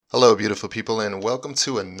Hello, beautiful people, and welcome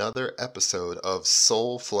to another episode of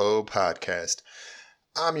Soul Flow Podcast.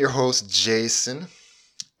 I'm your host, Jason,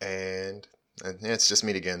 and it's just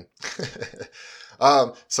me again.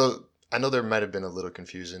 So I know there might have been a little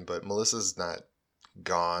confusion, but Melissa's not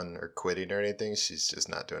gone or quitting or anything. She's just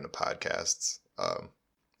not doing the podcasts.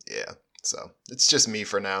 Yeah, so it's just me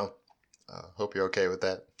for now. Hope you're okay with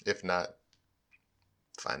that. If not,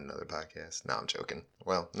 find another podcast. No, I'm joking.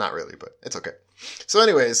 Well, not really, but it's okay. So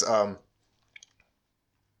anyways,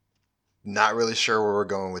 not really sure where we're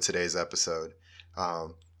going with today's episode,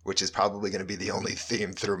 which is probably going to be the only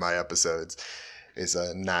theme through my episodes, is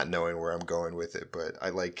not knowing where I'm going with it. But I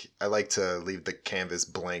like to leave the canvas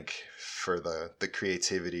blank for the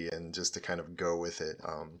creativity and just to kind of go with it.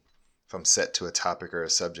 If I'm set to a topic or a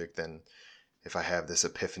subject, then if I have this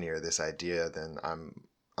epiphany or this idea, then I'm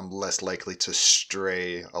less likely to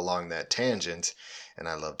stray along that tangent, and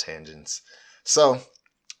I love tangents. So,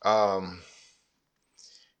 yeah,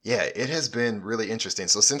 it has been really interesting.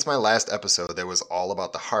 So since my last episode, that was all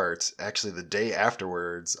about the heart. Actually, the day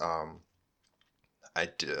afterwards,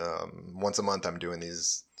 once a month I'm doing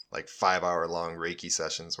these like 5 hour long Reiki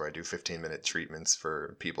sessions where I do 15-minute treatments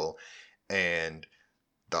for people, and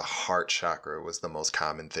the heart chakra was the most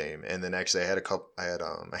common theme. And then actually I had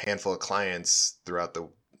a handful of clients throughout the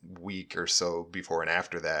week or so before and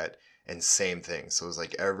after that, and same thing. So it was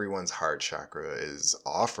like everyone's heart chakra is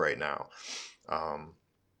off right now.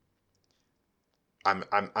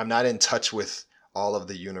 I'm not in touch with all of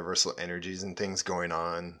the universal energies and things going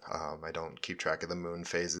on. I don't keep track of the moon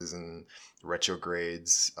phases and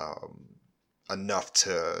retrogrades enough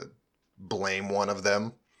to blame one of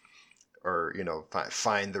them, or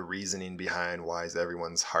find the reasoning behind why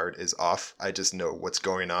everyone's heart is off. I just know what's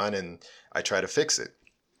going on and I try to fix it.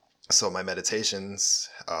 So my meditations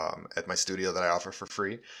at my studio that I offer for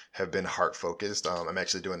free have been heart focused. I'm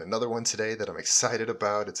actually doing another one today that I'm excited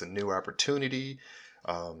about. It's a new opportunity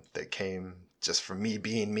that came just from me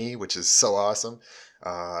being me, which is so awesome.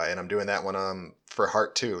 And I'm doing that one for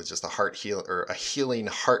heart too. It's just a healing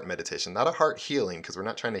heart meditation, not a heart healing, because we're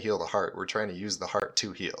not trying to heal the heart. We're trying to use the heart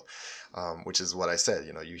to heal, which is what I said.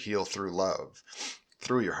 You heal through love,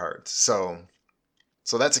 through your heart. So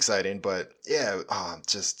that's exciting, but yeah,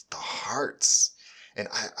 just the hearts. And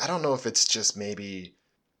I don't know if it's just maybe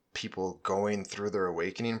people going through their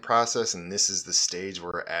awakening process, and this is the stage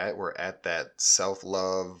we're at. We're at that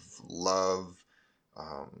self-love, love,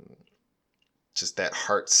 just that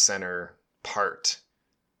heart center part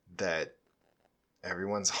that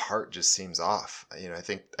everyone's heart just seems off. I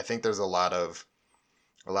think there's a lot of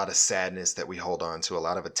sadness that we hold on to, a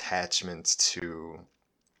lot of attachments to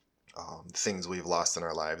things we've lost in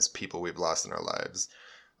our lives, people we've lost in our lives,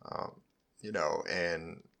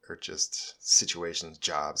 and or just situations,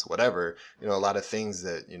 jobs, whatever, a lot of things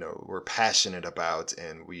that, we're passionate about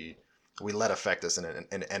and we let affect us in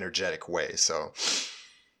an energetic way. So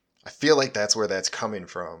I feel like that's where that's coming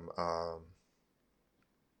from.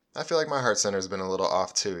 I feel like my heart center has been a little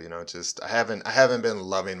off too, just I haven't been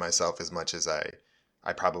loving myself as much as I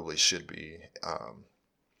probably should be.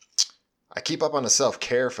 I keep up on the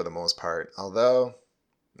self-care for the most part, although,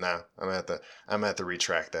 nah, I'm gonna have to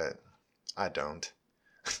retract that. I don't.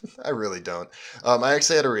 I really don't. I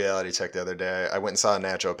actually had a reality check the other day. I went and saw a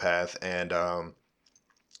naturopath, and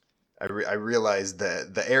I realized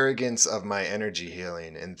that the arrogance of my energy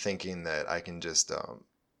healing and thinking that I can just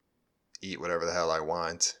eat whatever the hell I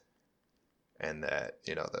want, and that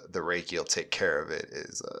the Reiki will take care of it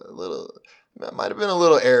is a little. That might have been a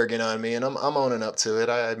little arrogant on me, and I'm owning up to it.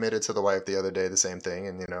 I admitted to the wife the other day the same thing,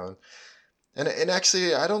 and and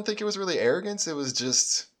actually I don't think it was really arrogance. It was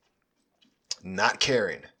just not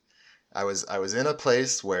caring. I was in a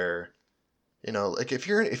place where, like if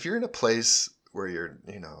you're in a place where you're,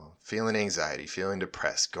 feeling anxiety, feeling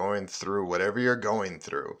depressed, going through whatever you're going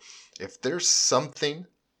through, if there's something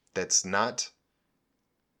that's not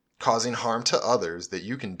causing harm to others that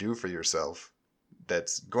you can do for yourself,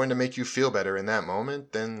 that's going to make you feel better in that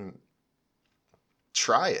moment, then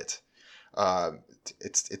try it.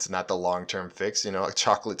 It's not the long-term fix.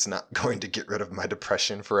 Chocolate's not going to get rid of my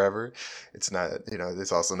depression forever. It's not,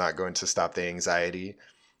 it's also not going to stop the anxiety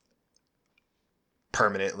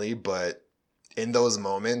permanently, but in those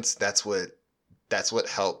moments, that's what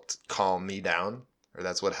helped calm me down, or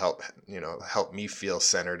that's what helped me feel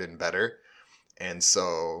centered and better. And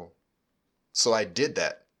so I did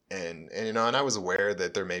that. And I was aware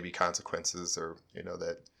that there may be consequences, or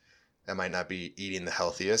that I might not be eating the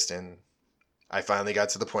healthiest, and I finally got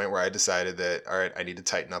to the point where I decided that, all right, I need to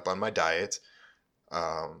tighten up on my diet.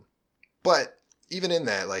 But even in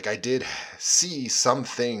that, like, I did see some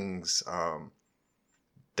things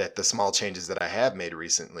that the small changes that I have made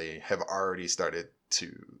recently have already started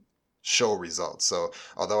to show results. So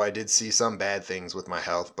although I did see some bad things with my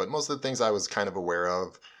health, but most of the things I was kind of aware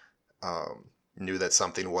of, knew that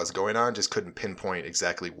something was going on, just couldn't pinpoint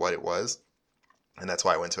exactly what it was. And that's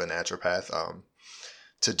why I went to a naturopath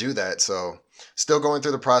to do that. So still going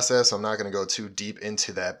through the process. I'm not going to go too deep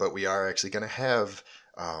into that, but we are actually going to have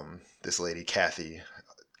this lady, Kathy,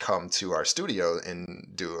 come to our studio and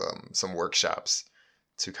do some workshops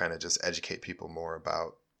to kind of just educate people more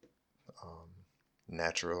about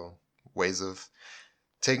natural ways of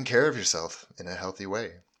taking care of yourself in a healthy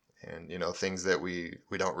way. And, things that we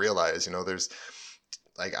don't realize, there's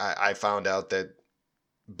like, I found out that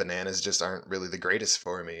bananas just aren't really the greatest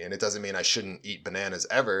for me. And it doesn't mean I shouldn't eat bananas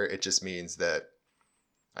ever. It just means that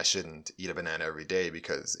I shouldn't eat a banana every day,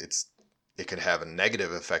 because it could have a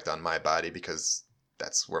negative effect on my body, because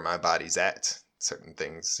that's where my body's at. Certain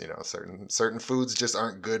things, certain foods just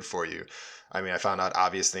aren't good for you. I mean, I found out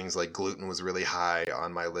obvious things like gluten was really high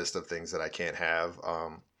on my list of things that I can't have.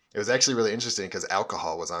 It was actually really interesting because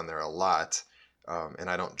alcohol was on there a lot, and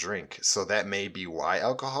I don't drink. So that may be why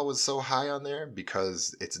alcohol was so high on there,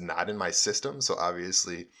 because it's not in my system. So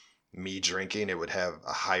obviously, me drinking, it would have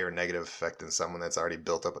a higher negative effect than someone that's already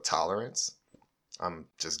built up a tolerance. I'm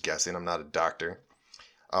just guessing. I'm not a doctor.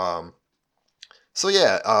 So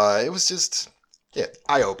yeah, it was just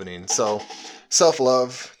eye-opening. So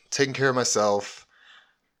self-love, taking care of myself.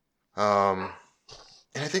 And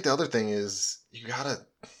I think the other thing is you gotta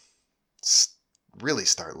really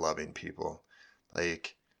start loving people.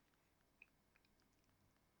 Like,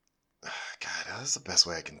 God, that's the best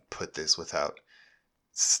way I can put this without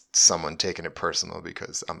someone taking it personal,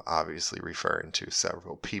 because I'm obviously referring to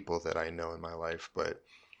several people that I know in my life. But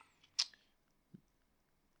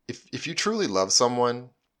if you truly love someone,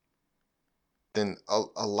 then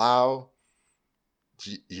allow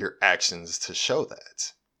your actions to show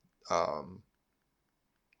that.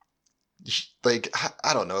 Like,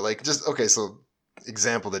 I don't know, like, just, okay, so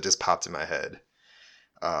example that just popped in my head.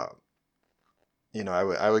 I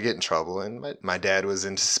would get in trouble, and my dad was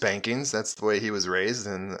into spankings. That's the way he was raised,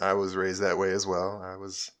 and I was raised that way as well. I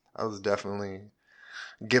was definitely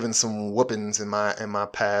given some whoopings in my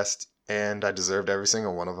past, and I deserved every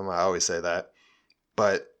single one of them. I always say that.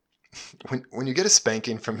 But when you get a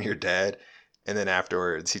spanking from your dad, and then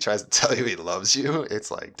afterwards he tries to tell you he loves you,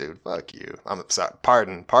 it's like, dude, fuck you. I'm sorry,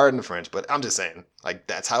 pardon the French, but I'm just saying, like,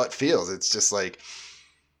 that's how it feels. It's just like,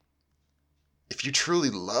 if you truly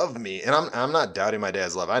love me, and I'm not doubting my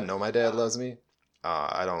dad's love. I know my dad loves me.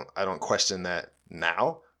 I don't question that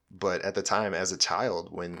now. But at the time, as a child,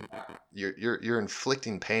 when you're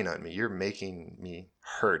inflicting pain on me, you're making me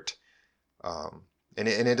hurt. And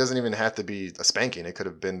it doesn't even have to be a spanking. It could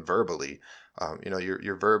have been verbally.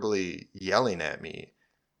 You're verbally yelling at me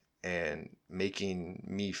and making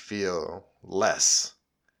me feel less,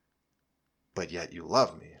 but yet you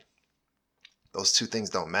love me. Those two things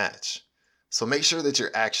don't match. So make sure that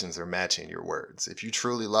your actions are matching your words. If you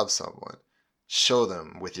truly love someone, show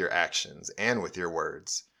them with your actions and with your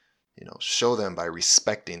words. Show them by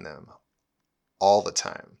respecting them all the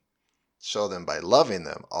time. Show them by loving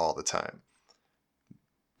them all the time.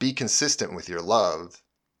 Be consistent with your love,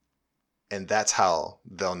 and that's how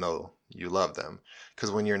they'll know you love them.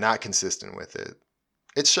 Because when you're not consistent with it,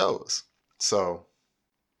 it shows. So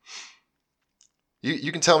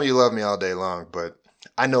you can tell me you love me all day long, but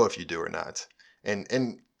I know if you do or not. And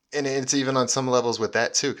it's even on some levels with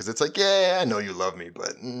that too, because it's like, yeah, I know you love me,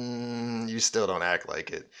 but you still don't act like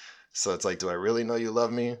it. So it's like, do I really know you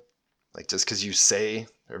love me? Like, just because you say,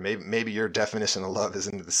 or maybe your definition of love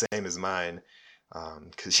isn't the same as mine,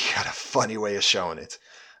 because you got a funny way of showing it.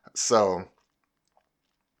 So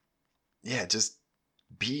yeah, just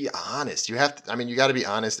be honest. You got to be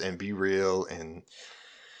honest and be real, and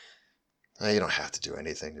you don't have to do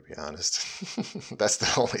anything, to be honest. That's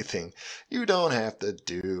the only thing. You don't have to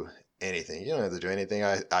do anything. You don't have to do anything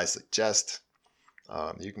I suggest.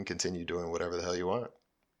 You can continue doing whatever the hell you want.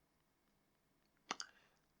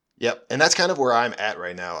 Yep, and that's kind of where I'm at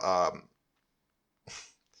right now.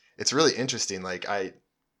 It's really interesting. Like, I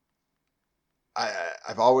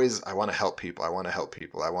want to help people. I want to help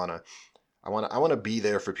people. I want to be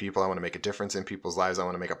there for people. I want to make a difference in people's lives. I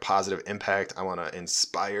want to make a positive impact. I want to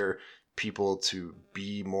inspire people to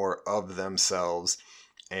be more of themselves.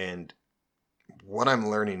 And what I'm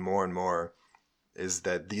learning more and more is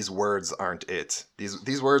that these words aren't it.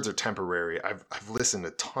 These words are temporary. I've listened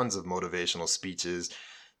to tons of motivational speeches,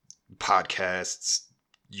 podcasts,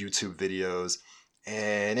 YouTube videos,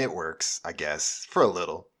 and it works, I guess, for a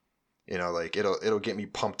little. Like, it'll get me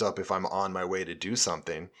pumped up if I'm on my way to do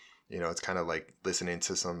something. It's kind of like listening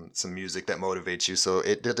to some music that motivates you. So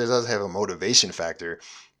it does have a motivation factor,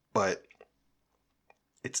 but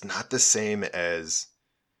it's not the same as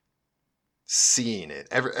seeing it.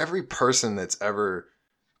 Every person that's ever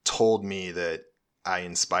told me that I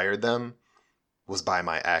inspired them was by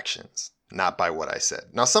my actions, not by what I said.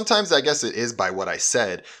 Now, sometimes I guess it is by what I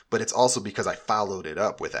said, but it's also because I followed it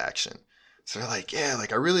up with action. So they're like, yeah,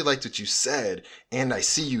 like I really liked what you said, and I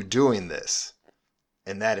see you doing this.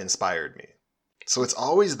 And that inspired me. So it's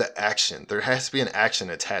always the action. There has to be an action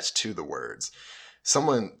attached to the words.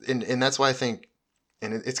 And that's why I think,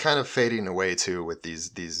 and it's kind of fading away too with these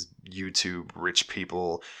YouTube rich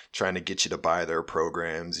people trying to get you to buy their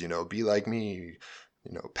programs, be like me,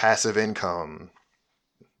 passive income.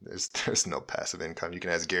 There's no passive income. You can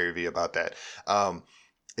ask Gary Vee about that.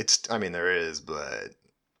 There is, but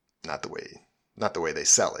not the way they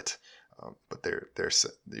sell it. But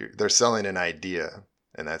they're selling an idea,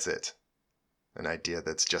 and that's it. An idea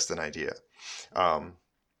that's just an idea.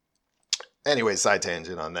 Anyway, side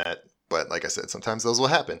tangent on that. But like I said, sometimes those will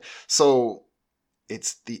happen. So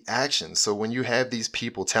it's the action. So when you have these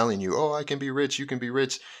people telling you, oh, I can be rich, you can be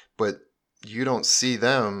rich, but you don't see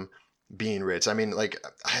them being rich. I mean, like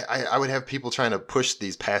I would have people trying to push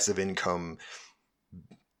these passive income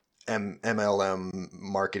MLM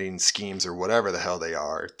marketing schemes or whatever the hell they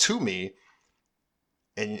are to me.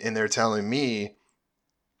 And they're telling me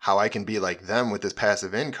how I can be like them with this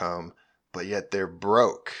passive income, but yet they're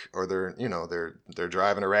broke, or they're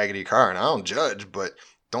driving a raggedy car. And I don't judge, but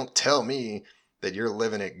don't tell me that you're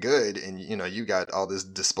living it good and you got all this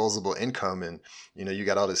disposable income and you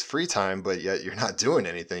got all this free time, but yet you're not doing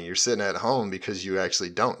anything. You're sitting at home because you actually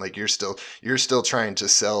don't. Like you're still trying to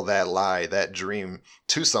sell that lie, that dream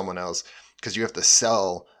to someone else, because you have to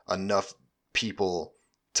sell enough people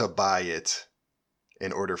to buy it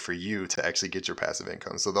in order for you to actually get your passive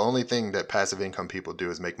income. So the only thing that passive income people do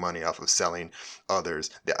is make money off of selling others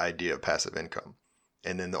the idea of passive income.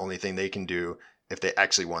 And then the only thing they can do if they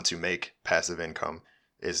actually want to make passive income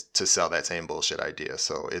is to sell that same bullshit idea.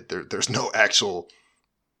 So there's no actual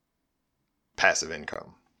passive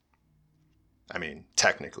income. I mean,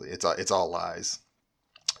 technically, it's all lies.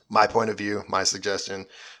 My point of view, my suggestion,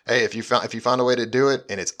 hey, if you found a way to do it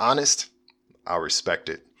and it's honest, I'll respect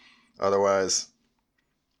it. Otherwise,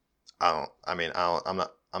 I'm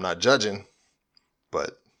not judging,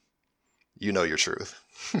 but you know your truth.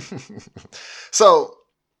 So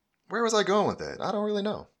where was I going with that? I don't really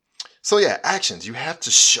know. So yeah, actions. You have to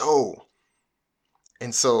show.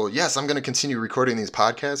 And so, yes, I'm going to continue recording these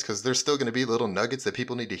podcasts because there's still going to be little nuggets that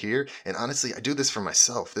people need to hear. And honestly, I do this for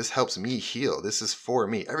myself. This helps me heal. This is for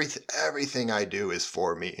me. Everything I do is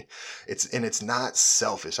for me. It's not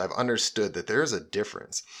selfish. I've understood that there's a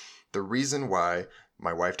difference. The reason why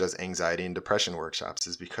my wife does anxiety and depression workshops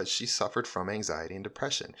is because she suffered from anxiety and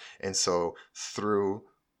depression. And so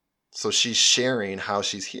she's sharing how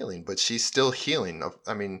she's healing, but she's still healing.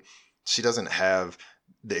 I mean, she doesn't have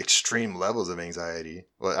the extreme levels of anxiety.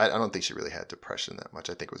 Well, I don't think she really had depression that much.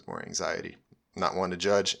 I think it was more anxiety. Not one to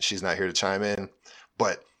judge. She's not here to chime in.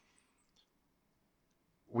 But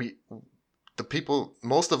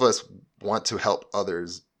most of us want to help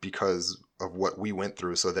others because of what we went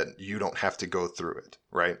through so that you don't have to go through it,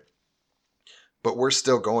 right? But we're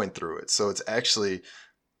still going through it. So it's actually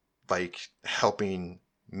like helping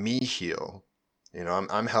me heal.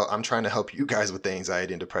 I'm trying to help you guys with the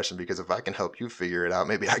anxiety and depression, because if I can help you figure it out,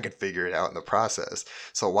 maybe I can figure it out in the process.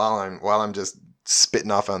 So while I'm just spitting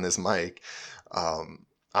off on this mic,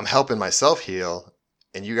 I'm helping myself heal,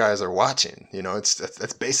 and you guys are watching.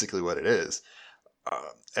 That's basically what it is.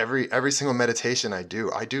 Every single meditation I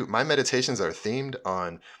do, my meditations are themed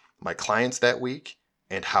on my clients that week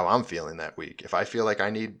and how I'm feeling that week. If I feel like I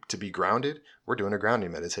need to be grounded, we're doing a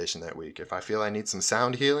grounding meditation that week. If I feel I need some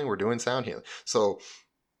sound healing, we're doing sound healing. So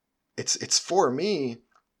it's for me,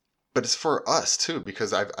 but it's for us too,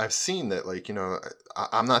 because I've seen that, like,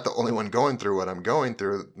 I'm not the only one going through what I'm going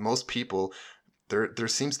through. Most people, there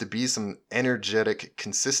seems to be some energetic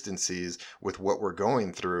consistencies with what we're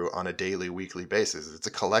going through on a daily, weekly basis. It's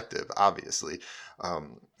a collective, obviously.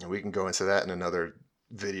 And we can go into that in another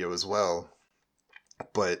video as well.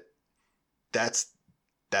 But that's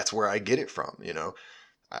where I get it from.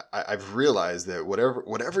 I've realized that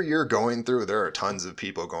whatever you're going through, there are tons of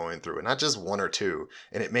people going through it, not just one or two.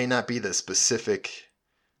 And it may not be the specific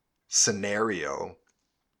scenario,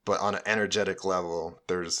 but on an energetic level,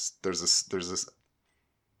 there is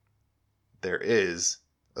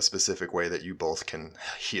a specific way that you both can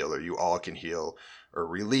heal, or you all can heal, or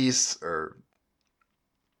release, or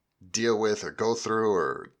deal with, or go through,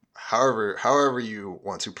 or however you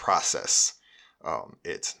want to process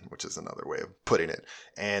which is another way of putting it.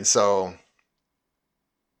 And so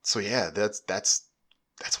yeah, that's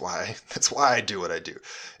why I do what I do.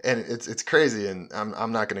 And it's crazy, and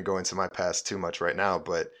I'm not going to go into my past too much right now,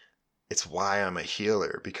 but it's why I'm a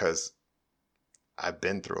healer, because I've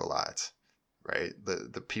been through a lot, right?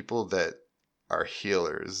 The people that are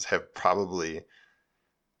healers have probably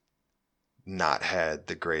not had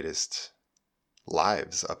the greatest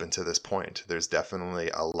lives up until this point. There's definitely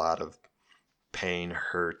a lot of pain,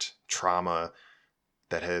 hurt, trauma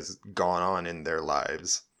that has gone on in their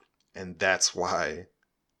lives. And that's why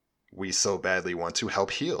we so badly want to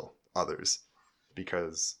help heal others,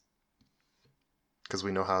 because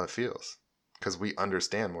we know how it feels, because we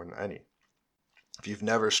understand more than any. If you've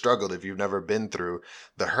never struggled, if you've never been through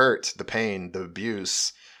the hurt, the pain, the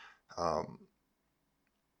abuse, um,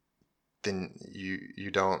 then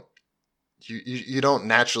you don't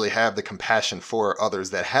naturally have the compassion for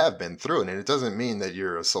others that have been through it. And it doesn't mean that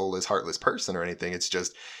you're a soulless, heartless person or anything. It's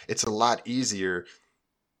just, it's a lot easier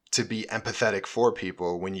to be empathetic for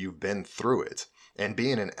people when you've been through it. And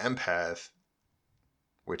being an empath,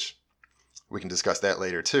 which we can discuss that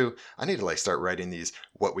later too. I need to like start writing these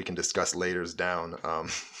what we can discuss laters down,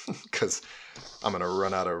 because I'm gonna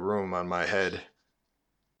run out of room in my head,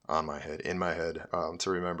 to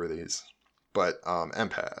remember these. But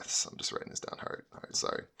empaths, I'm just writing this down hard. All right,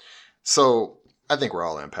 sorry. So I think we're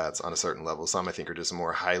all empaths on a certain level. Some I think are just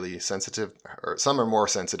more highly sensitive, or some are more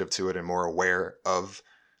sensitive to it and more aware of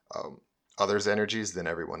others' energies than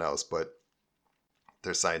everyone else. But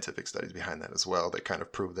there's scientific studies behind that as well that kind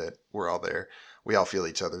of prove that we're all there. We all feel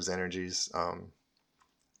each other's energies,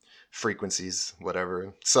 frequencies,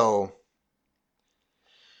 whatever. So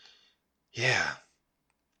yeah,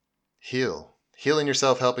 healing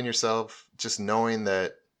yourself, helping yourself, just knowing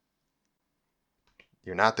that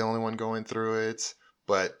you're not the only one going through it.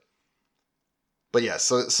 But yeah,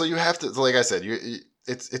 so you have to, like I said,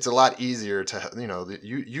 it's a lot easier to,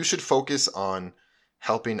 you should focus on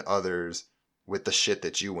helping others with the shit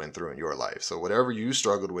that you went through in your life. So whatever you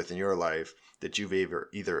struggled with in your life that you've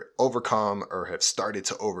either overcome or have started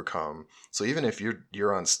to overcome. So even if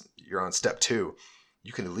you're on step 2,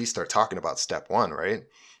 you can at least start talking about step 1, right?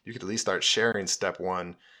 You could at least start sharing step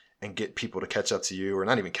 1 and get people to catch up to you, or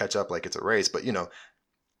not even catch up like it's a race, but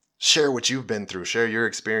share what you've been through, share your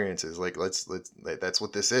experiences. Like let's that's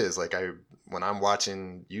what this is. Like when I'm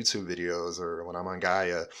watching YouTube videos or when I'm on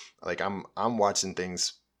Gaia, like I'm watching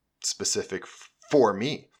things specific for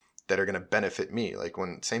me that are going to benefit me. Like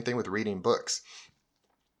same thing with reading books.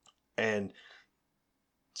 And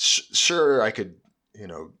sure, I could,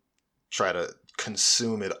 try to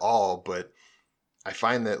consume it all, but I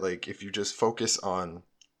find that like if you just focus on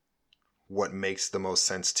what makes the most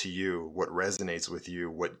sense to you, what resonates with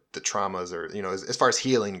you, what the traumas are, as far as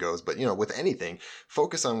healing goes, but with anything,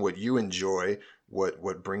 focus on what you enjoy,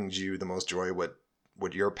 what brings you the most joy, what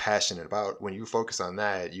you're passionate about. When you focus on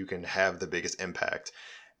that, you can have the biggest impact.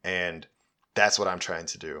 And that's what I'm trying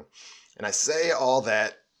to do. And I say all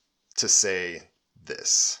that to say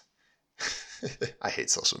this. I hate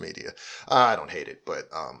social media. I don't hate it, but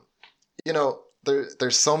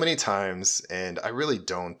there's so many times, and I really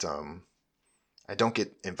don't I don't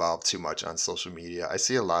get involved too much on social media. I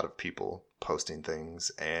see a lot of people posting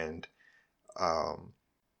things, and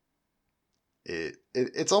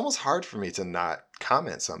it's almost hard for me to not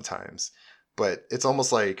comment sometimes. But it's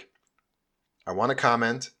almost like I want to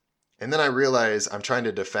comment, and then I realize I'm trying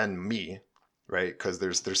to defend me, right? Because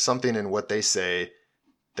there's something in what they say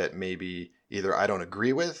that maybe either I don't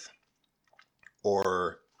agree with,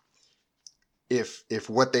 or if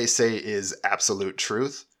what they say is absolute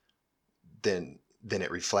truth, then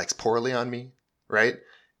it reflects poorly on me, right?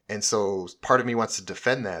 And so part of me wants to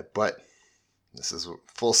defend that, but this is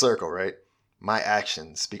full circle, right? My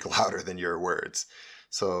actions speak louder than your words.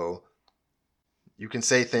 So you can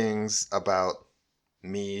say things about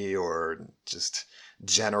me or just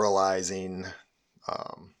generalizing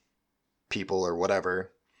people or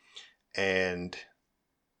whatever, and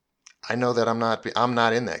I know that I'm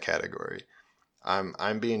not in that category.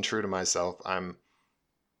 I'm being true to myself. I'm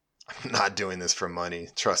not doing this for money.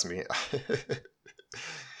 Trust me.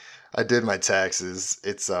 I did my taxes.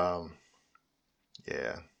 It's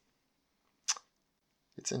yeah.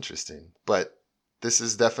 It's interesting. But this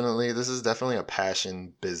is definitely a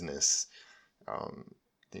passion business.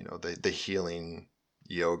 The healing,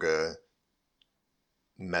 yoga,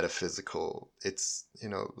 metaphysical. It's,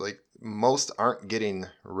 like most aren't getting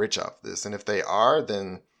rich off this. And if they are,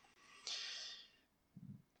 then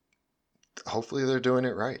hopefully they're doing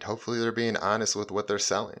it right. Hopefully they're being honest with what they're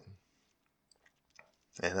selling.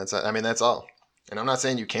 And that's all. And I'm not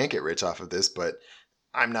saying you can't get rich off of this, but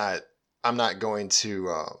I'm not I'm not going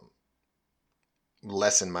to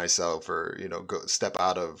lessen myself or go step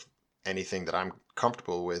out of anything that I'm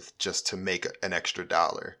comfortable with just to make an extra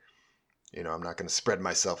dollar. I'm not going to spread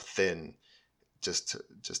myself thin just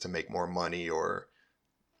to make more money, or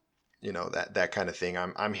that kind of thing.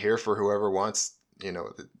 I'm here for whoever wants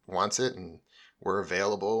it, and we're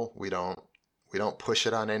available. We don't push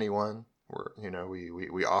it on anyone.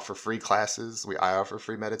 We offer free classes. I offer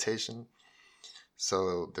free meditation.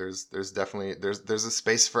 So there's definitely there's a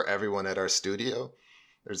space for everyone at our studio.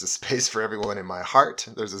 There's a space for everyone in my heart.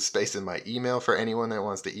 There's a space in my email for anyone that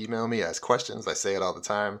wants to email me, ask questions. I say it all the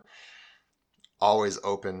time. Always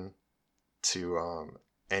open to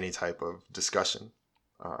any type of discussion.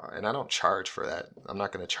 And I don't charge for that. I'm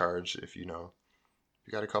not going to charge if you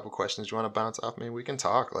got a couple questions you want to bounce off me, we can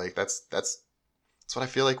talk. Like that's what I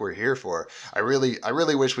feel like we're here for. I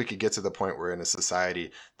really wish we could get to the point where in a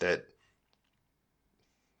society that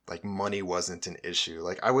like money wasn't an issue.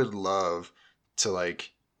 Like I would love to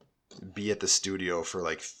like be at the studio for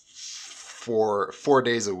like four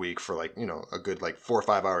days a week for like a good like 4 or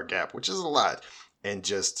 5 hour gap, which is a lot, and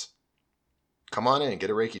just come on in and get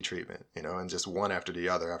a Reiki treatment, and just one after the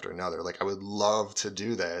other after another. Like I would love to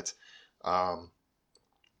do that,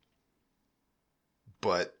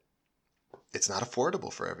 but it's not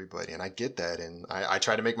affordable for everybody, and I get that. And I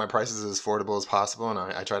try to make my prices as affordable as possible, and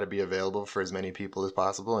I try to be available for as many people as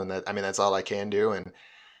possible. And that's all I can do. And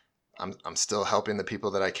I'm still helping the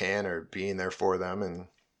people that I can, or being there for them, and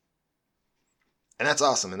that's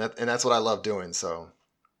awesome. And that's what I love doing. So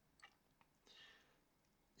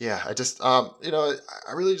yeah, I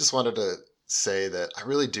really just wanted to say that I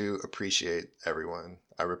really do appreciate everyone.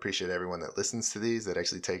 I appreciate everyone that listens to these, that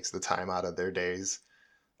actually takes the time out of their days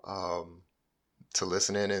um, to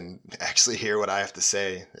listen in and actually hear what I have to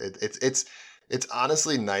say. It's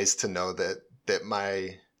honestly nice to know that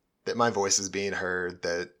my voice is being heard,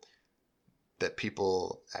 that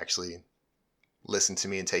people actually listen to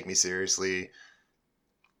me and take me seriously,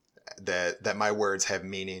 that my words have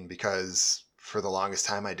meaning, because for the longest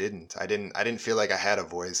time I didn't feel like I had a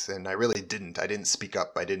voice, and I really didn't speak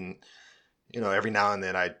up. I didn't, every now and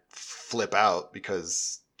then I'd flip out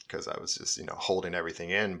because I was just holding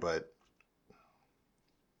everything in. But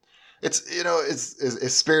it's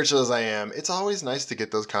as spiritual as I am, it's always nice to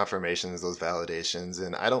get those confirmations, those validations,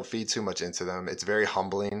 and I don't feed too much into them. It's very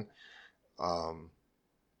humbling. um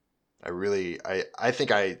I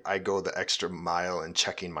think I go the extra mile in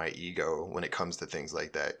checking my ego when it comes to things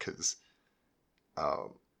like that, because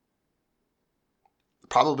um,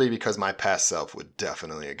 probably because my past self would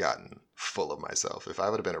definitely have gotten full of myself. If I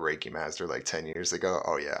would have been a Reiki master like 10 years ago,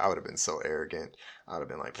 oh yeah, I would have been so arrogant. I would have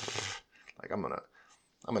been like, "Pfft, like I'm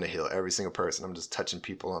gonna heal every single person. I'm just touching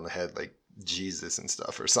people on the head like Jesus and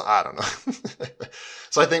stuff," or so. I don't know.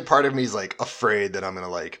 So I think part of me is like afraid that I'm gonna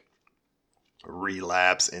like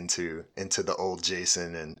relapse into the old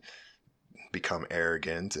Jason and become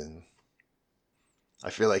arrogant. And I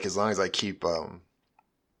feel like as long as I keep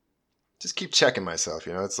just keep checking myself,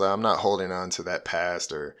 it's like I'm not holding on to that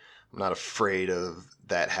past, or I'm not afraid of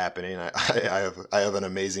that happening. I have an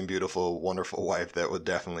amazing, beautiful, wonderful wife that would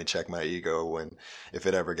definitely check my ego if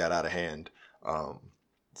it ever got out of hand. Um,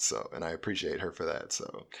 and I appreciate her for that.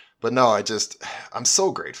 So, but no, I'm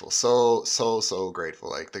so grateful, so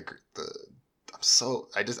grateful. Like the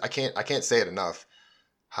I can't say it enough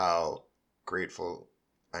how grateful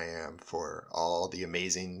I am for all the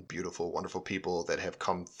amazing, beautiful, wonderful people that have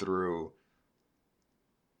come through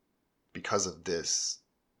because of this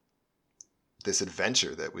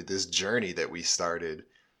adventure, this journey that we started,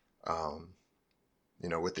 um,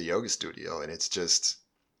 with the yoga studio. And it's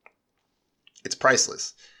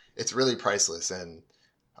priceless. It's really priceless. And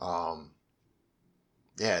um,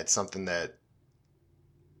 yeah, it's something that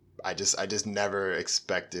I just never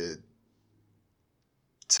expected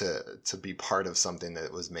to be part of something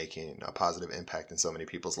that was making a positive impact in so many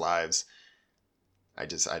people's lives. I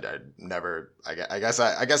never, I guess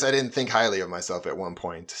I didn't think highly of myself at one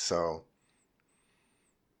point. So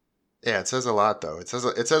yeah, it says a lot though. It says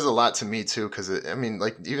a lot to me too, because I mean,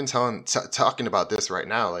 like even talking about this right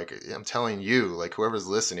now, like I'm telling you, like whoever's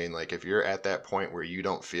listening, like if you're at that point where you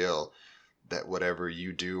don't feel that whatever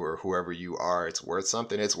you do or whoever you are, it's worth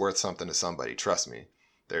something to somebody. Trust me.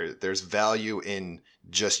 There's value in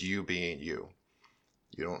just you being you.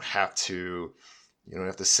 You don't have to you don't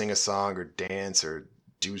have to sing a song or dance or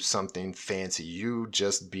do something fancy. You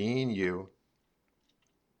just being you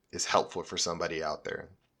is helpful for somebody out there.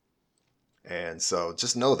 And so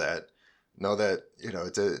just know that,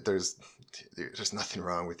 there's nothing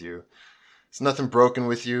wrong with you. There's nothing broken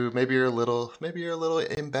with you. Maybe you're a little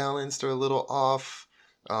imbalanced or a little off.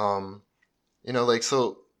 Um, like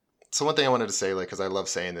so one thing I wanted to say, like, because I love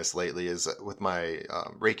saying this lately, is with my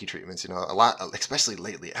Reiki treatments. A lot, especially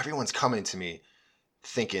lately, everyone's coming to me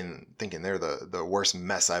thinking they're the worst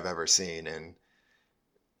mess I've ever seen, and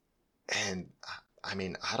I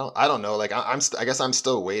mean, I don't know. Like, I guess I'm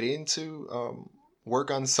still waiting to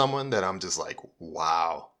work on someone that I'm just like,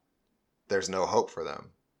 wow, there's no hope for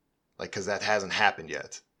them. Like, because that hasn't happened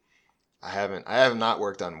yet. I have not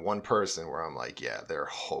worked on one person where I'm like, yeah, they're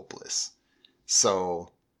hopeless.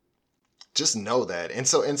 So just know that. And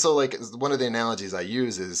so like one of the analogies I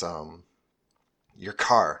use is your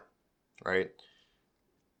car, right?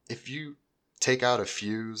 If you take out a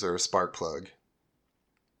fuse or a spark plug,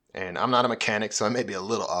 and I'm not a mechanic, so I may be a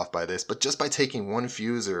little off by this, but just by taking one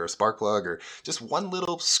fuse or a spark plug or just one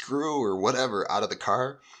little screw or whatever out of the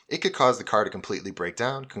car, it could cause the car to completely break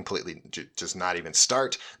down, completely just not even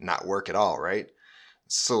start, not work at all, right?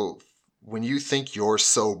 So when you think you're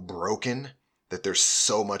so broken that there's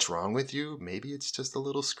so much wrong with you, maybe it's just a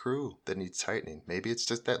little screw that needs tightening. Maybe it's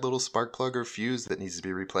just that little spark plug or fuse that needs to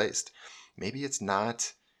be replaced. Maybe it's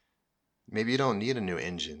not. Maybe you don't need a new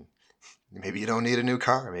engine. Maybe you don't need a new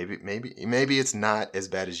car. Maybe it's not as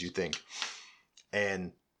bad as you think.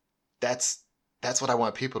 And that's that's what I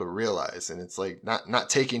want people to realize. And it's like not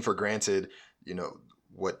taking for granted, you know,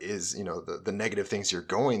 what is, the negative things you're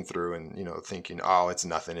going through and, thinking, oh, it's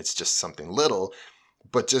nothing, it's just something little,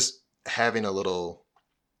 but just having a little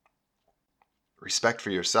respect for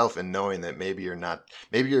yourself and knowing that maybe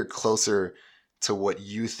you're closer to what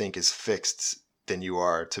you think is fixed than you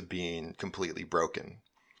are to being completely broken.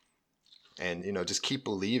 And just keep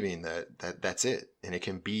believing that that's it, and it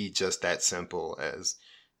can be just that simple as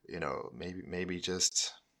maybe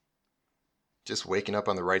just waking up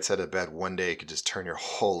on the right side of bed one day could just turn your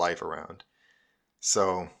whole life around.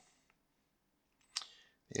 So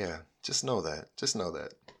yeah, just know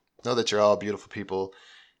that you're all beautiful people.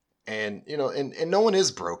 And and no one is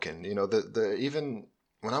broken. The even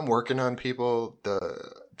when I'm working on people,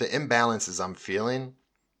 the imbalances I'm feeling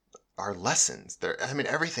are lessons. I mean,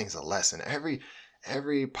 everything's a lesson.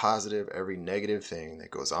 Every positive, every negative thing that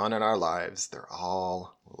goes on in our lives, they're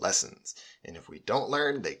all lessons. And if we don't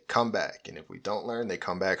learn, they come back. And if we don't learn, they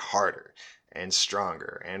come back harder and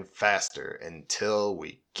stronger and faster until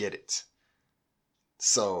we get it.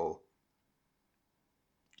 So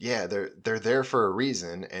yeah, they're there for a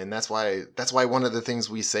reason, and that's why one of the things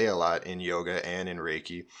we say a lot in yoga and in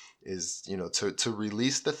Reiki is, to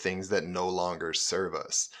release the things that no longer serve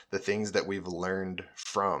us, the things that we've learned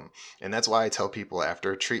from. And that's why I tell people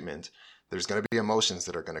after a treatment, there's going to be emotions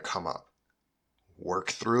that are going to come up. Work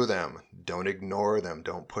through them. Don't ignore them.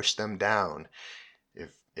 Don't push them down.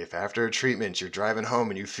 If after a treatment you're driving home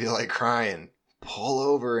and you feel like crying, pull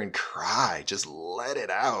over and cry. Just let it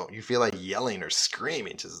out. You feel like yelling or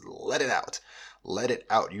screaming, just let it out. Let it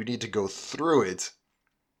out. You need to go through it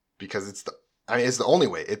because it's the only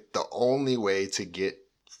way. The only way to get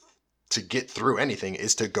through anything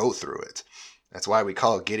is to go through it. That's why we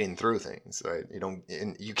call it getting through things, right?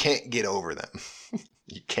 You can't get over them.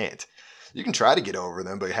 You can't. You can try to get over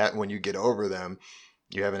them, but when you get over them,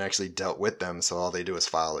 you haven't actually dealt with them, so all they do is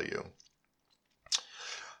follow you.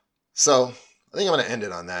 So I think I'm going to end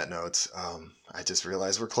it on that note. I just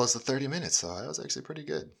realized we're close to 30 minutes, so that was actually pretty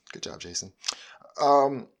good. Good job, Jason.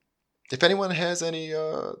 If anyone has any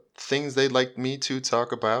things they'd like me to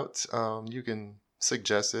talk about, you can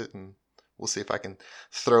suggest it, and we'll see if I can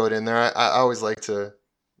throw it in there. I always like to,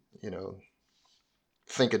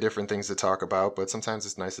 think of different things to talk about, but sometimes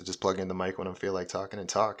it's nice to just plug in the mic when I feel like talking and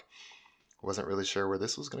talk. Wasn't really sure where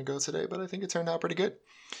this was going to go today, but I think it turned out pretty good.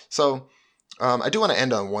 So I do want to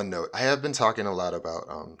end on one note. I have been talking a lot about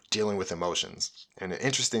dealing with emotions, and an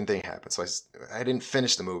interesting thing happened. So I didn't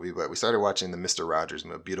finish the movie, but we started watching the Mr. Rogers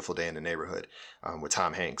movie, Beautiful Day in the Neighborhood, with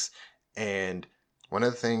Tom Hanks. And one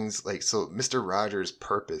of the things, so Mr. Rogers'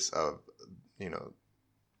 purpose of,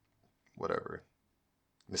 whatever,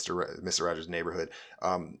 Mr. Rogers' Neighborhood,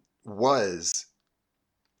 was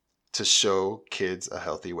to show kids a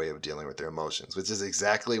healthy way of dealing with their emotions, which is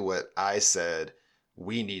exactly what I said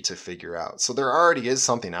we need to figure out. So there already is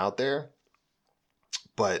something out there,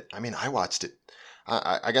 but I mean, I watched it.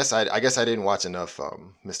 I guess I didn't watch enough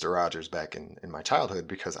Mr. Rogers back in my childhood,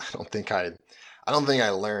 because I don't think I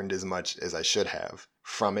learned as much as I should have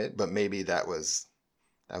from it. But maybe that was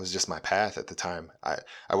just my path at the time.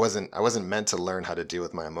 I wasn't meant to learn how to deal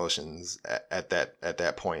with my emotions at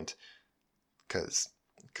that point, because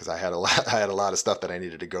I had a lot of stuff that I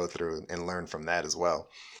needed to go through and learn from that as well.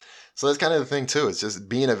 So that's kind of the thing too. It's just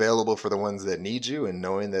being available for the ones that need you, and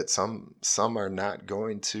knowing that some are not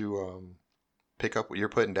going to pick up what you're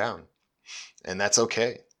putting down, and that's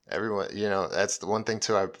okay. Everyone, that's the one thing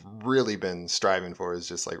too I've really been striving for, is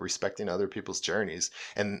just like respecting other people's journeys.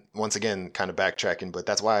 And once again, kind of backtracking, but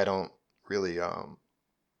that's why I don't really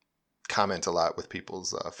comment a lot with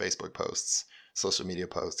people's Facebook posts, social media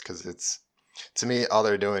posts, because it's, to me, all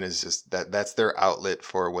they're doing is just that's their outlet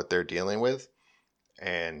for what they're dealing with,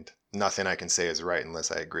 and nothing I can say is right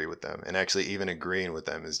unless I agree with them. And actually, even agreeing with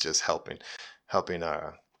them is just helping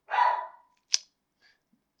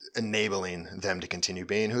enabling them to continue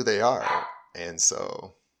being who they are. And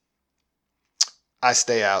so I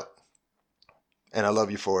stay out, and I love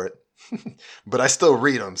you for it. But I still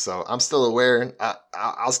read them, so I'm still aware.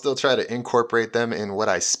 I'll still try to incorporate them in what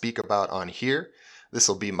I speak about on here. This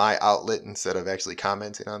will be my outlet instead of actually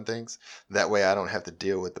commenting on things. That way I don't have to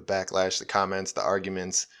deal with the backlash, the comments, the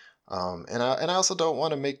arguments. And I also don't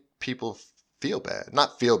want to make people feel bad.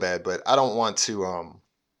 Not feel bad, but I don't want to,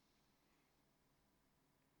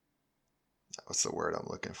 what's the word I'm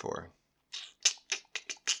looking for?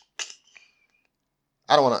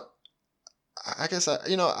 I don't want to, I guess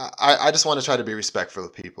I just want to try to be respectful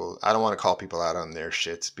of people. I don't want to call people out on their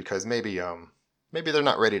shits, because maybe they're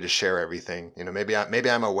not ready to share everything. Maybe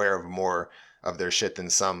I'm aware of more of their shit than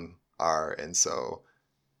some are, and so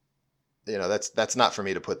that's not for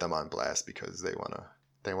me to put them on blast, because they want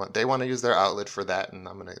to use their outlet for that, and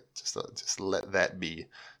I'm gonna just let that be.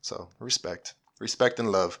 So respect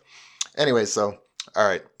and love. Anyway, so all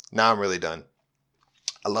right, now I'm really done.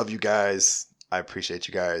 I love you guys. I appreciate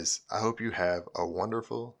you guys. I hope you have a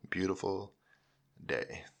wonderful, beautiful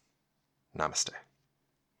day. Namaste.